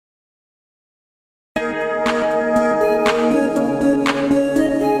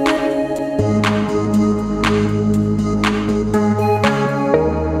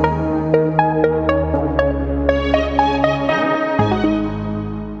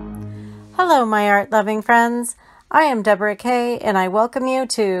Hello, my art-loving friends. I am Deborah Kaye, and I welcome you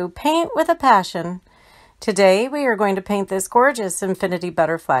to Paint with a Passion. Today, we are going to paint this gorgeous infinity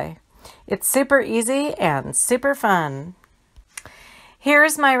butterfly. It's super easy and super fun.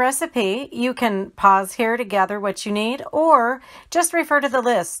 Here's my recipe. You can pause here to gather what you need, or just refer to the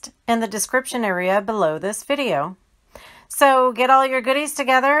list in the description area below this video. So get all your goodies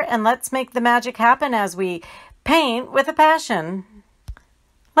together and let's make the magic happen as we paint with a passion.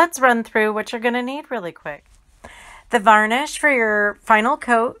 Let's run through what you're going to need really quick. The varnish for your final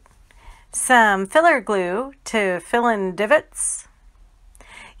coat, some filler glue to fill in divots.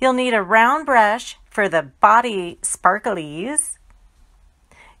 You'll need a round brush for the body sparklies.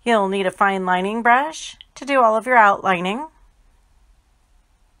 You'll need a fine lining brush to do all of your outlining.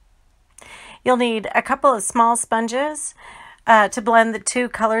 You'll need a couple of small sponges to blend the two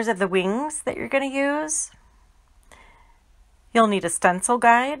colors of the wings that you're going to use. You'll need a stencil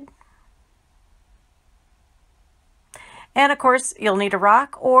guide. And of course, you'll need a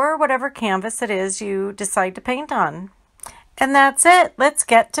rock or whatever canvas it is you decide to paint on. And that's it. Let's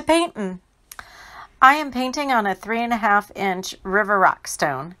get to painting. I am painting on a 3.5-inch river rock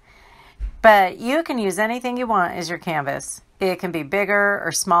stone, but you can use anything you want as your canvas. It can be bigger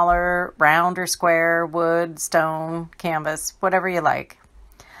or smaller, round or square, wood, stone, canvas, whatever you like.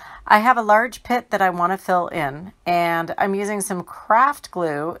 I have a large pit that I want to fill in, and I'm using some craft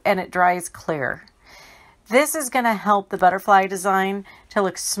glue, and it dries clear. This is going to help the butterfly design to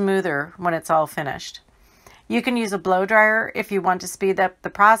look smoother when it's all finished. You can use a blow dryer if you want to speed up the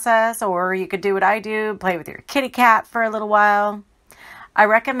process, or you could do what I do, play with your kitty cat for a little while. I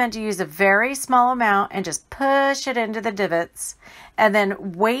recommend you use a very small amount and just push it into the divots, and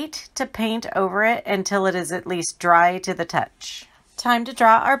then wait to paint over it until it is at least dry to the touch. Time to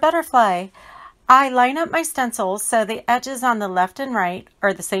draw our butterfly. I line up my stencils so the edges on the left and right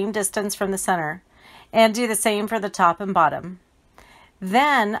are the same distance from the center, and do the same for the top and bottom.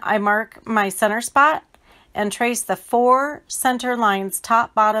 Then I mark my center spot and trace the 4 center lines,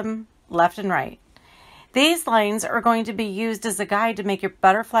 top, bottom, left, and right. These lines are going to be used as a guide to make your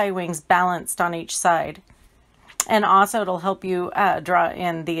butterfly wings balanced on each side. And also it'll help you draw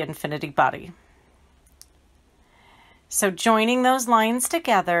in the infinity body. So joining those lines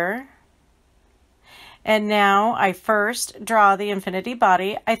together, and now I first draw the infinity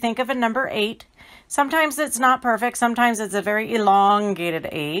body. I think of a number 8. Sometimes it's not perfect, sometimes it's a very elongated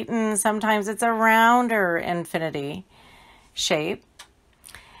 8, and sometimes it's a rounder infinity shape.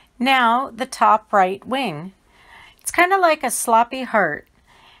 Now the top right wing. It's kind of like a sloppy heart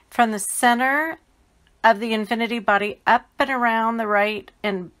from the center of the infinity body up and around the right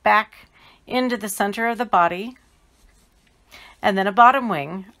and back into the center of the body. And then a bottom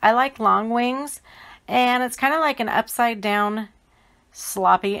wing. I like long wings, and it's kind of like an upside down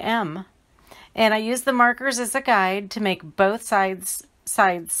sloppy M. And I use the markers as a guide to make both sides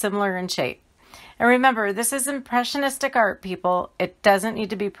similar in shape. And remember, this is impressionistic art, people. It doesn't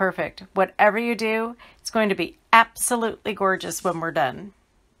need to be perfect. Whatever you do, it's going to be absolutely gorgeous when we're done.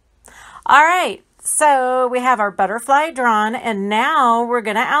 All right, so we have our butterfly drawn, and now we're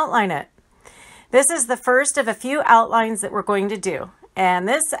going to outline it. This is the first of a few outlines that we're going to do. And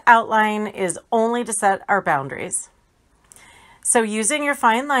this outline is only to set our boundaries. So using your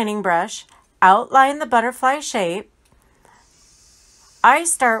fine lining brush, outline the butterfly shape. I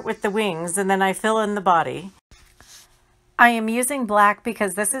start with the wings and then I fill in the body. I am using black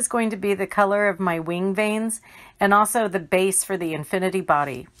because this is going to be the color of my wing veins and also the base for the infinity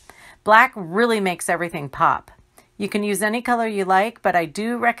body. Black really makes everything pop. You can use any color you like, but I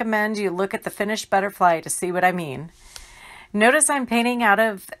do recommend you look at the finished butterfly to see what I mean. Notice I'm painting out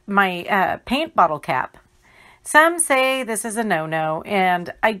of my paint bottle cap. Some say this is a no-no,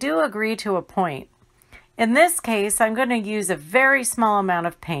 and I do agree to a point. In this case, I'm going to use a very small amount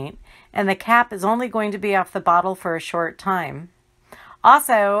of paint, and the cap is only going to be off the bottle for a short time.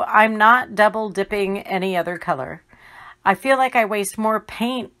 Also, I'm not double dipping any other color. I feel like I waste more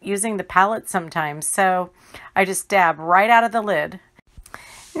paint using the palette sometimes, so I just dab right out of the lid.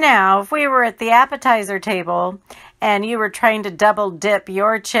 Now, if we were at the appetizer table and you were trying to double dip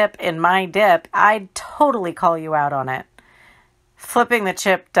your chip in my dip, I'd totally call you out on it. Flipping the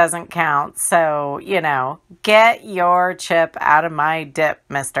chip doesn't count, so, you know, get your chip out of my dip,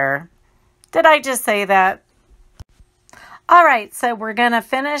 mister. Did I just say that? All right, so we're going to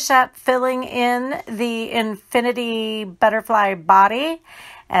finish up filling in the infinity butterfly body,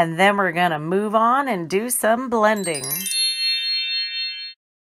 and then we're going to move on and do some blending.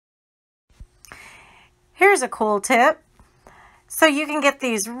 Here's a cool tip. So you can get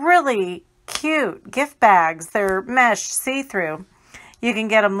these really cute gift bags. They're mesh see-through. You can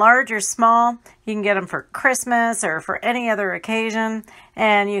get them large or small. You can get them for Christmas or for any other occasion.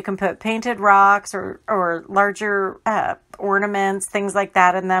 And you can put painted rocks or larger ornaments, things like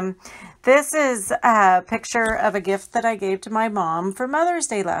that in them. This is a picture of a gift that I gave to my mom for Mother's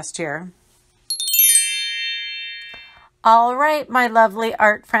Day last year. All right, my lovely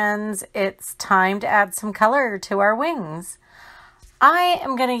art friends, it's time to add some color to our wings. I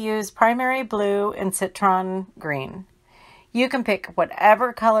am going to use primary blue and citron green. You can pick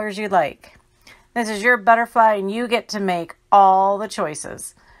whatever colors you like. This is your butterfly and you get to make all the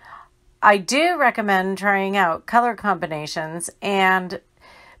choices. I do recommend trying out color combinations and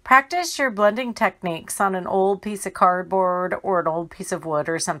practice your blending techniques on an old piece of cardboard or an old piece of wood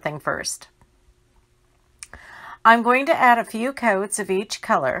or something first. I'm going to add a few coats of each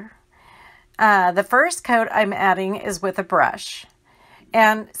color. The first coat I'm adding is with a brush.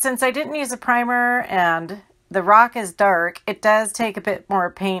 And since I didn't use a primer and the rock is dark, it does take a bit more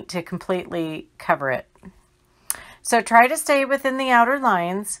paint to completely cover it. So try to stay within the outer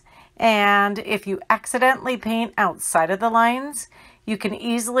lines. And if you accidentally paint outside of the lines, you can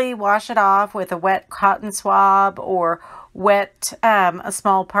easily wash it off with a wet cotton swab or wet a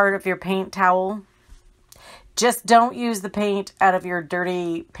small part of your paint towel. Just don't use the paint out of your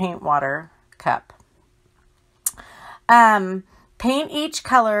dirty paint water cup. Paint each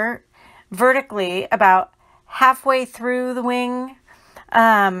color vertically about halfway through the wing,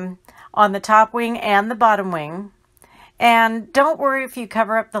 on the top wing and the bottom wing. And don't worry if you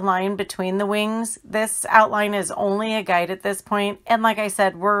cover up the line between the wings. This outline is only a guide at this point. And like I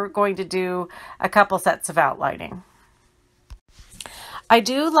said, we're going to do a couple sets of outlining. I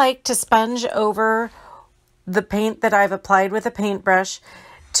do like to sponge over the paint that I've applied with a paintbrush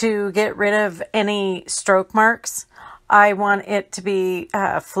to get rid of any stroke marks. I want it to be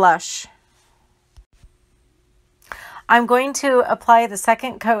flush. I'm going to apply the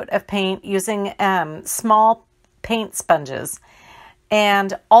second coat of paint using small paint sponges.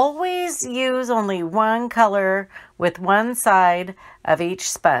 And always use only one color with one side of each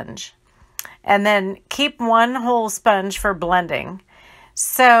sponge. And then keep one whole sponge for blending.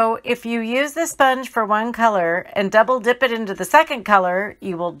 So if you use the sponge for one color and double dip it into the second color,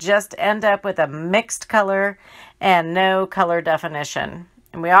 you will just end up with a mixed color and no color definition.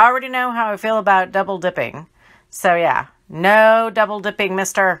 And we already know how I feel about double dipping. So yeah, no double dipping,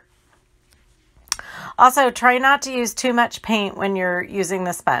 mister. Also, try not to use too much paint when you're using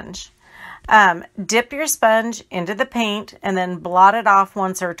the sponge. Dip your sponge into the paint and then blot it off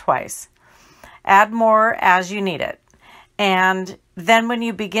once or twice. Add more as you need it. And then when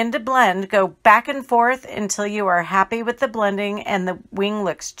you begin to blend, go back and forth until you are happy with the blending and the wing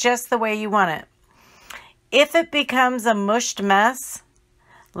looks just the way you want it. If it becomes a mushed mess,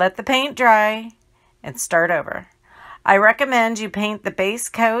 let the paint dry and start over. I recommend you paint the base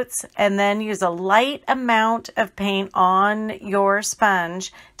coats and then use a light amount of paint on your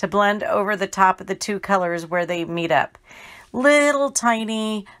sponge to blend over the top of the two colors where they meet up. Little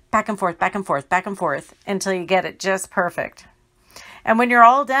tiny back and forth, back and forth, back and forth until you get it just perfect. And when you're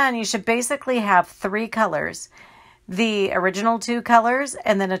all done, you should basically have three colors. The original two colors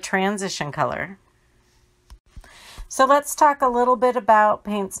and then a transition color. So let's talk a little bit about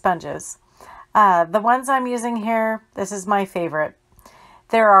paint sponges. The ones I'm using here, this is my favorite.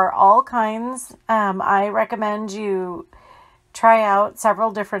 There are all kinds. I recommend you try out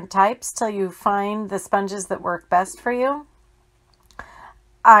several different types till you find the sponges that work best for you.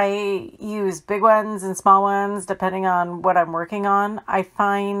 I use big ones and small ones depending on what I'm working on. I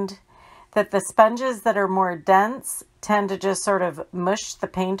find that the sponges that are more dense tend to just sort of mush the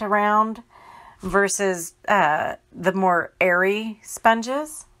paint around versus the more airy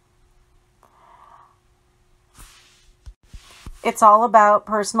sponges. It's all about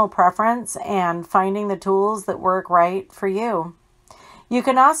personal preference and finding the tools that work right for you. You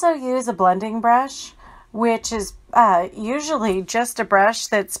can also use a blending brush, which is usually just a brush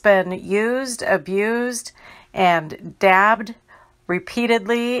that's been used, abused, and dabbed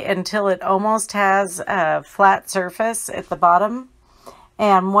repeatedly until it almost has a flat surface at the bottom.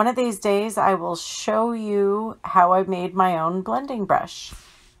 And one of these days I will show you how I made my own blending brush.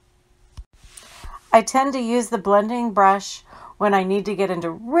 I tend to use the blending brush when I need to get into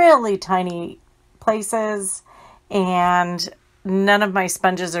really tiny places and none of my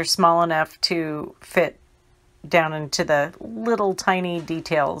sponges are small enough to fit down into the little tiny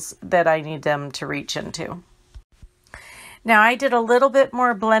details that I need them to reach into. Now I did a little bit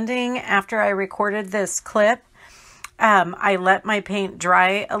more blending after I recorded this clip. I let my paint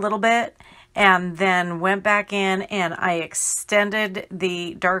dry a little bit and then went back in and I extended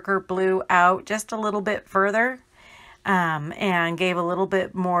the darker blue out just a little bit further. and gave a little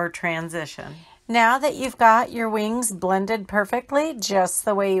bit more transition. Now that you've got your wings blended perfectly, just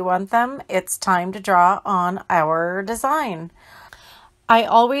the way you want them, it's time to draw on our design. I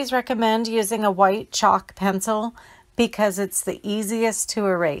always recommend using a white chalk pencil because it's the easiest to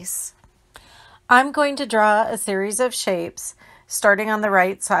erase. I'm going to draw a series of shapes starting on the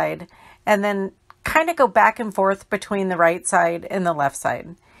right side and then kind of go back and forth between the right side and the left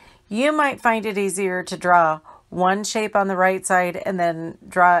side. You might find it easier to draw one shape on the right side and then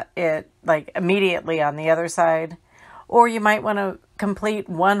draw it like immediately on the other side. Or you might want to complete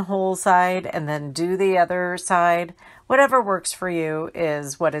one whole side and then do the other side. Whatever works for you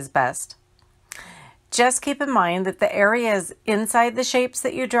is what is best. Just keep in mind that the areas inside the shapes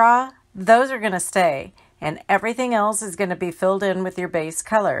that you draw, those are going to stay, and everything else is going to be filled in with your base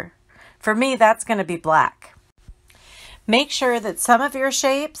color. For me, that's going to be black. Make sure that some of your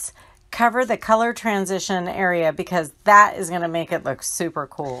shapes cover the color transition area because that is going to make it look super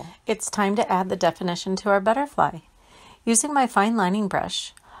cool. It's time to add the definition to our butterfly. Using my fine lining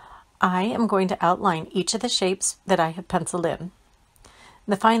brush, I am going to outline each of the shapes that I have penciled in.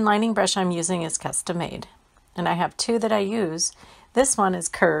 The fine lining brush I'm using is custom made, and I have two that I use. This one is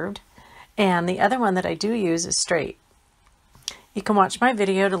curved, and the other one that I do use is straight. You can watch my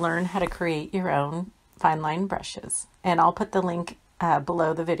video to learn how to create your own fine line brushes, and I'll put the link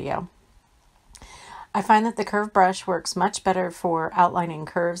below the video. I find that the curved brush works much better for outlining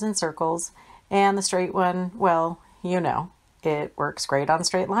curves and circles, and the straight one, well, you know, it works great on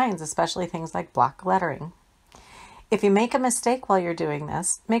straight lines, especially things like block lettering. If you make a mistake while you're doing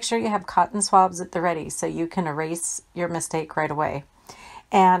this, make sure you have cotton swabs at the ready so you can erase your mistake right away.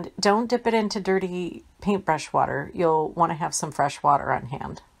 And don't dip it into dirty paintbrush water. You'll want to have some fresh water on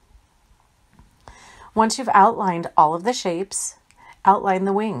hand. Once you've outlined all of the shapes, outline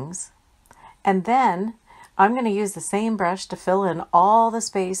the wings. And then I'm going to use the same brush to fill in all the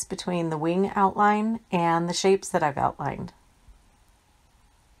space between the wing outline and the shapes that I've outlined.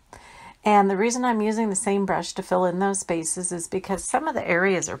 And the reason I'm using the same brush to fill in those spaces is because some of the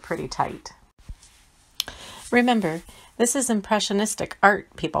areas are pretty tight. Remember, this is impressionistic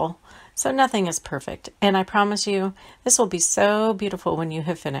art, people, so nothing is perfect, and I promise you, this will be so beautiful when you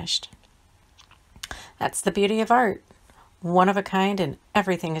have finished. That's the beauty of art. One of a kind, and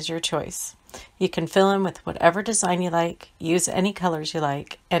everything is your choice. You can fill in with whatever design you like, use any colors you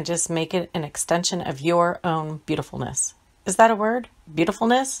like, and just make it an extension of your own beautifulness. Is that a word?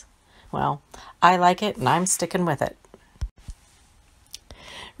 Beautifulness? Well, I like it and I'm sticking with it.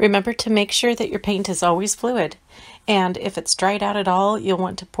 Remember to make sure that your paint is always fluid, and if it's dried out at all, you'll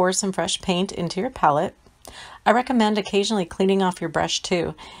want to pour some fresh paint into your palette. I recommend occasionally cleaning off your brush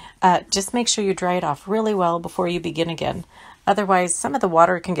too. Just make sure you dry it off really well before you begin again. Otherwise, some of the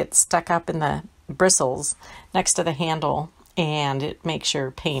water can get stuck up in the bristles next to the handle, and it makes your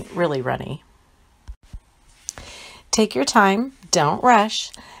paint really runny. Take your time, don't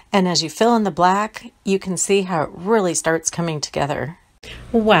rush, and as you fill in the black, you can see how it really starts coming together.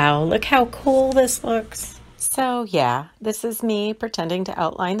 Wow, look how cool this looks. So yeah, this is me pretending to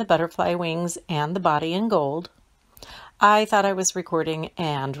outline the butterfly wings and the body in gold. I thought I was recording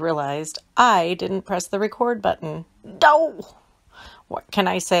and realized I didn't press the record button. No! What can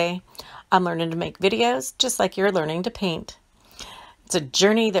I say? I'm learning to make videos just like you're learning to paint. It's a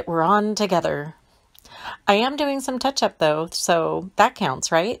journey that we're on together. I am doing some touch-up though, so that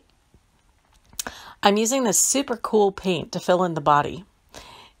counts, right? I'm using this super cool paint to fill in the body.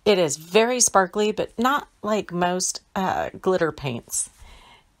 It is very sparkly, but not like most glitter paints.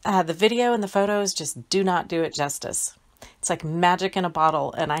 The video and the photos just do not do it justice. It's like magic in a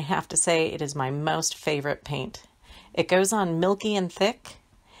bottle, and I have to say it is my most favorite paint. It goes on milky and thick,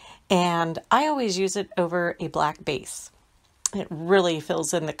 and I always use it over a black base. It really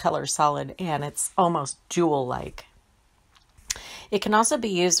fills in the color solid, and it's almost jewel-like. It can also be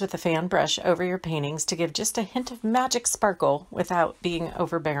used with a fan brush over your paintings to give just a hint of magic sparkle without being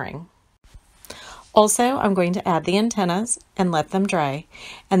overbearing. Also, I'm going to add the antennas and let them dry,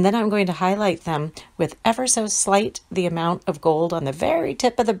 and then I'm going to highlight them with ever so slight the amount of gold on the very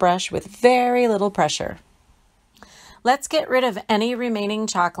tip of the brush with very little pressure. Let's get rid of any remaining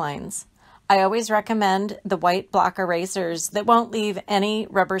chalk lines. I always recommend the white block erasers that won't leave any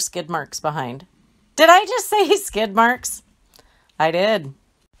rubber skid marks behind. Did I just say skid marks? I did.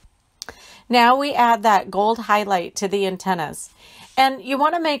 Now we add that gold highlight to the antennas. And you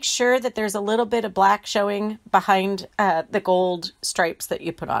want to make sure that there's a little bit of black showing behind the gold stripes that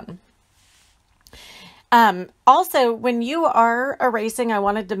you put on. Also, when you are erasing, I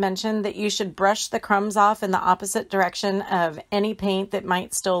wanted to mention that you should brush the crumbs off in the opposite direction of any paint that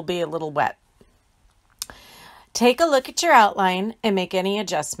might still be a little wet. Take a look at your outline and make any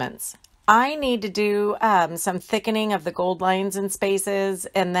adjustments. I need to do some thickening of the gold lines and spaces,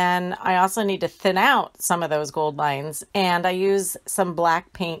 and then I also need to thin out some of those gold lines, and I use some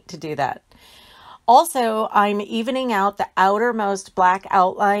black paint to do that. Also, I'm evening out the outermost black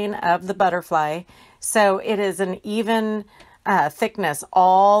outline of the butterfly, so it is an even thickness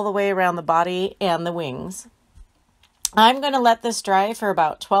all the way around the body and the wings. I'm going to let this dry for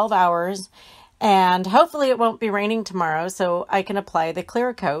about 12 hours, and hopefully it won't be raining tomorrow so I can apply the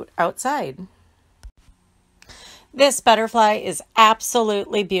clear coat outside. This butterfly is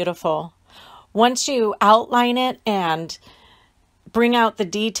absolutely beautiful. Once you outline it and bring out the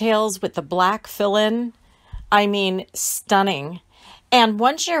details with the black fill-in, I mean, stunning. And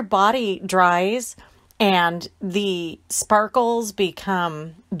once your body dries and the sparkles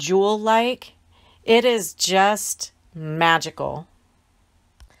become jewel-like, it is just magical.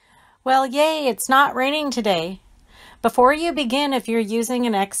 Well, yay, it's not raining today. Before you begin, if you're using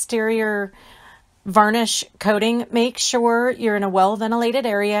an exterior varnish coating, make sure you're in a well-ventilated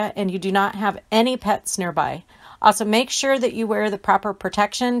area and you do not have any pets nearby. Also, make sure that you wear the proper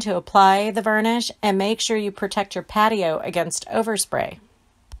protection to apply the varnish, and make sure you protect your patio against overspray.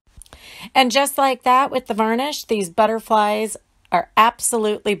 And just like that with the varnish, these butterflies are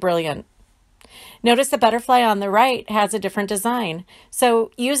absolutely brilliant. Notice the butterfly on the right has a different design.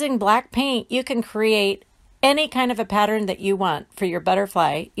 So using black paint, you can create any kind of a pattern that you want for your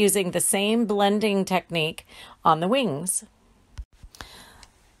butterfly using the same blending technique on the wings.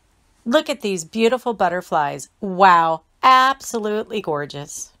 Look at these beautiful butterflies. Wow, absolutely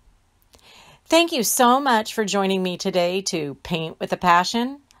gorgeous. Thank you so much for joining me today to Paint with a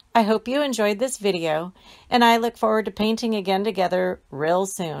Passion. I hope you enjoyed this video, and I look forward to painting again together real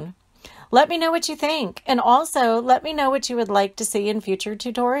soon. Let me know what you think, and also let me know what you would like to see in future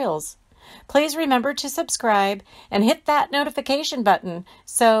tutorials. Please remember to subscribe and hit that notification button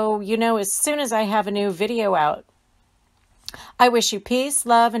so you know as soon as I have a new video out. I wish you peace,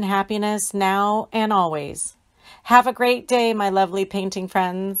 love, and happiness now and always. Have a great day, my lovely painting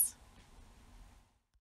friends.